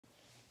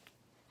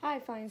Hi,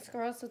 Flying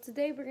Squirrel. So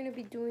today we're going to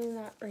be doing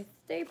the Earth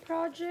Day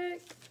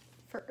project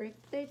for Earth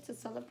Day to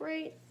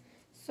celebrate.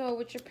 So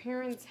with your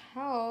parents'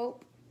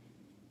 help,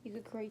 you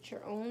could create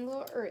your own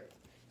little Earth.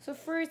 So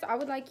first, I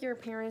would like your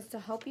parents to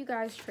help you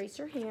guys trace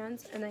your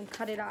hands and then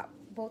cut it out.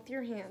 Both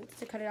your hands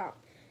to cut it out.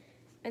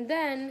 And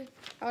then,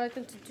 I would like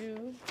them to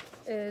do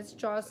is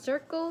draw a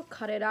circle,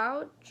 cut it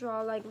out,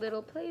 draw like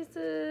little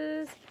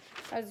places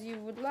as you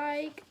would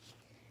like.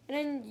 And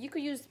then you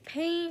could use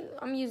paint.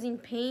 I'm using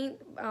paint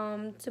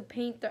to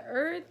paint the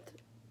earth,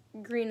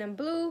 green and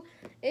blue.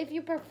 If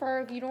you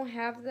prefer, if you don't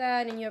have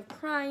that and you have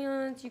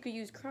crayons, you could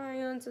use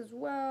crayons as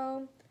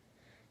well.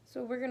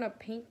 So we're gonna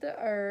paint the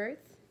earth.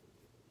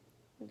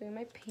 I'm doing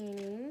my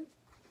painting.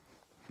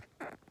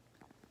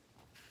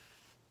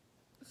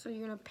 So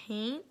you're gonna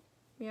paint.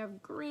 We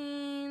have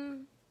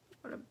green.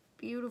 What a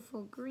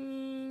beautiful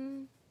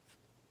green.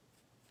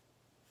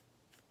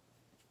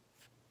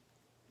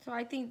 So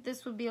I think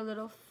this would be a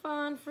little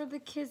fun for the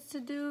kids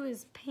to do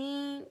is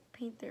paint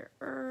their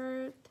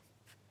earth.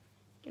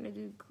 Gonna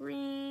do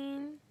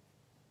green.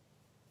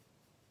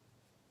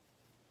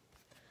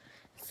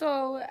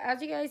 So as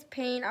you guys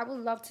paint, I would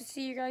love to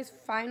see you guys'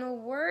 final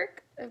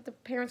work. If the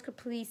parents could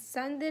please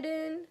send it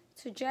in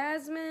to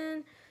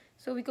Jasmine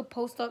so we could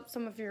post up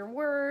some of your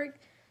work.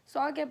 So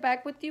I'll get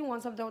back with you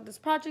once I'm done with this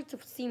project to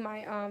see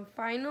my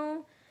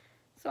final.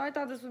 So I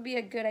thought this would be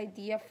a good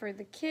idea for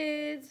the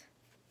kids.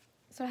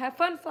 So have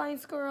fun, Flying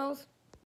Squirrels.